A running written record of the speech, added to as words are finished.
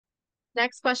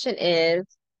Next question is,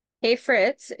 hey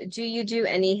Fritz, do you do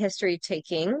any history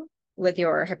taking with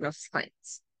your hypnosis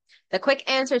clients? The quick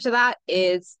answer to that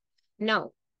is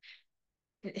no.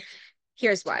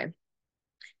 Here's why.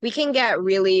 We can get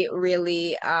really,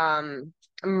 really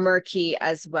murky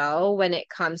as well when it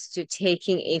comes to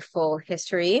taking a full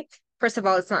history. First of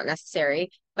all, it's not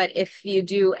necessary, but if you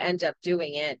do end up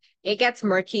doing it, it gets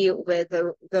murky with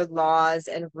the laws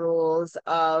and rules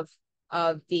of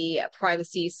the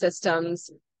privacy systems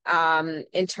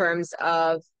in terms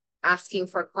of asking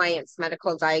for clients'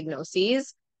 medical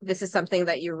diagnoses. This is something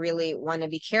that you really want to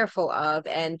be careful of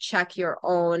and check your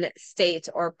own state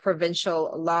or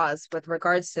provincial laws with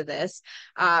regards to this,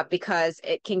 because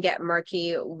it can get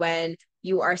murky when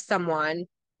you are someone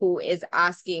who is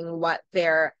asking what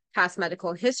their past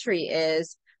medical history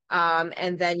is.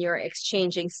 And then you're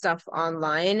exchanging stuff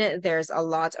online. There's a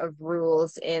lot of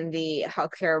rules in the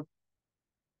healthcare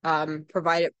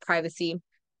provided privacy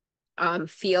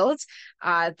field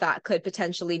that could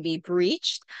potentially be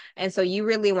breached. And so you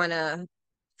really want to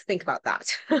think about that.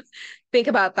 Think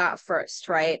about that first,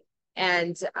 right?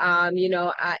 And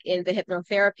in the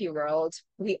hypnotherapy world,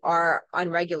 we are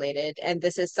unregulated, and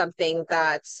this is something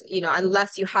that,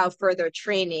 unless you have further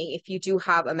training, if you do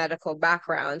have a medical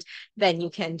background, then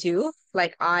you can do.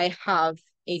 Like I have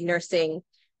a nursing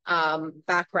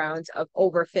background of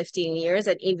over 15 years,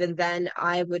 and even then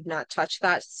I would not touch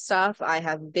that stuff. I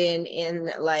have been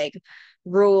in like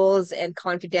rules and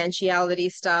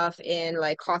confidentiality stuff in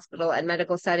like hospital and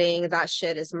medical setting. That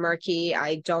shit is murky.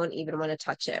 I don't even want to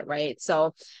touch it, right?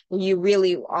 So you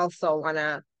really also want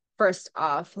to first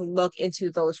off look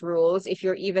into those rules if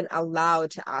you're even allowed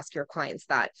to ask your clients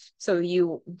that.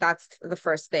 So that's the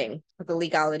first thing, the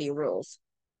legality rules.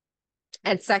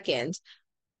 And second,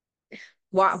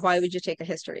 why would you take a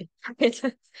history?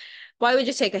 Why would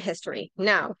you take a history?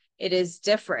 Now, it is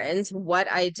different.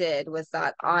 What I did was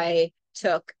that I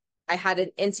had an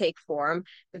intake form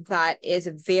that is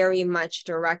very much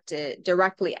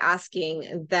directly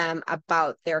asking them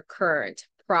about their current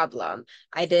problem.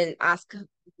 I didn't ask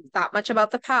that much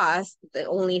about the past. The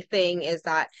only thing is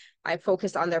that I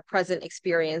focused on their present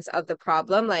experience of the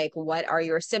problem. Like, what are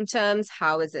your symptoms?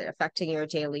 How is it affecting your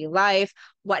daily life?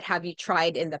 What have you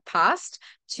tried in the past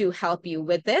to help you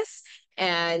with this?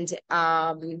 And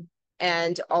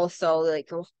also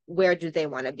like where do they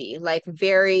want to be, like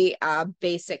very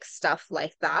basic stuff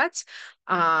like that,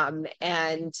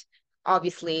 and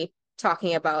obviously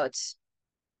talking about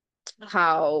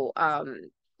how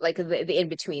like the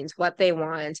in-betweens, what they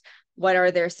want, what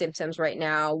are their symptoms right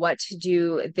now, what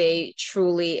do they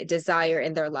truly desire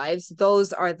in their lives.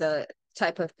 Those are the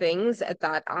type of things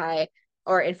that I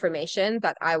or information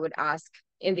that I would ask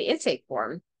in the intake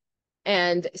form.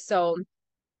 And so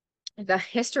the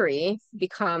history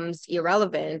becomes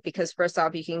irrelevant because first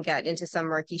off, you can get into some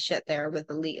murky shit there with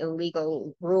the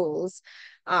illegal rules.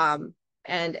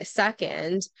 And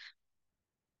second,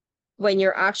 when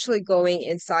you're actually going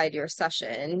inside your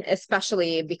session,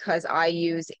 especially because I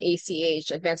use ACH,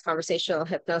 Advanced Conversational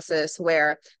Hypnosis,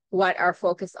 where what our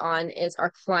focus on is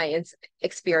our client's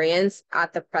experience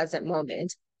at the present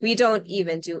moment. We don't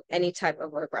even do any type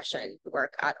of regression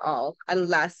work at all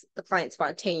unless the client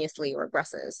spontaneously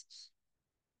regresses.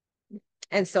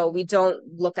 And so we don't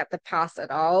look at the past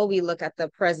at all. We look at the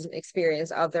present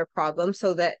experience of their problem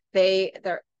so that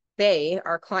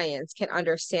our clients, can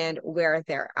understand where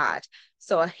they're at.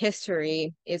 So a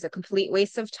history is a complete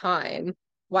waste of time.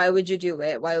 Why would you do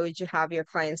it? Why would you have your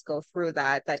clients go through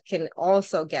that? That can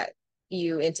also get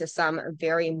you into some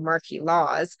very murky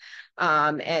laws,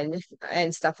 and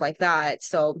stuff like that.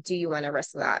 So do you want to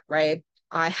risk that, right?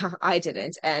 I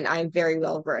didn't, and I'm very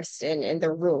well versed in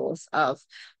the rules of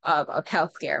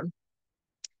healthcare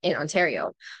in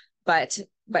Ontario. But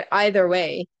either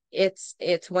way, it's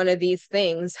one of these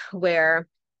things where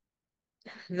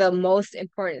the most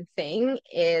important thing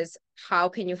is how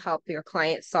can you help your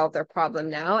client solve their problem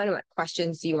now, and what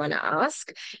questions do you want to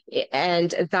ask?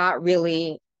 And that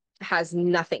really has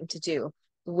nothing to do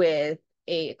with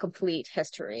a complete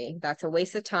history. That's a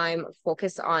waste of time.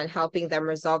 Focus on helping them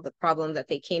resolve the problem that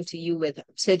they came to you with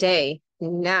today,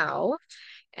 now,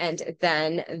 and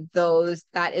then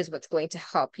that is what's going to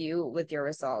help you with your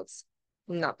results,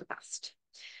 not the past.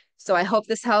 So I hope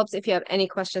this helps. If you have any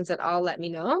questions at all, let me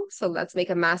know. So let's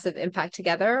make a massive impact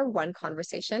together, one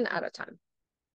conversation at a time.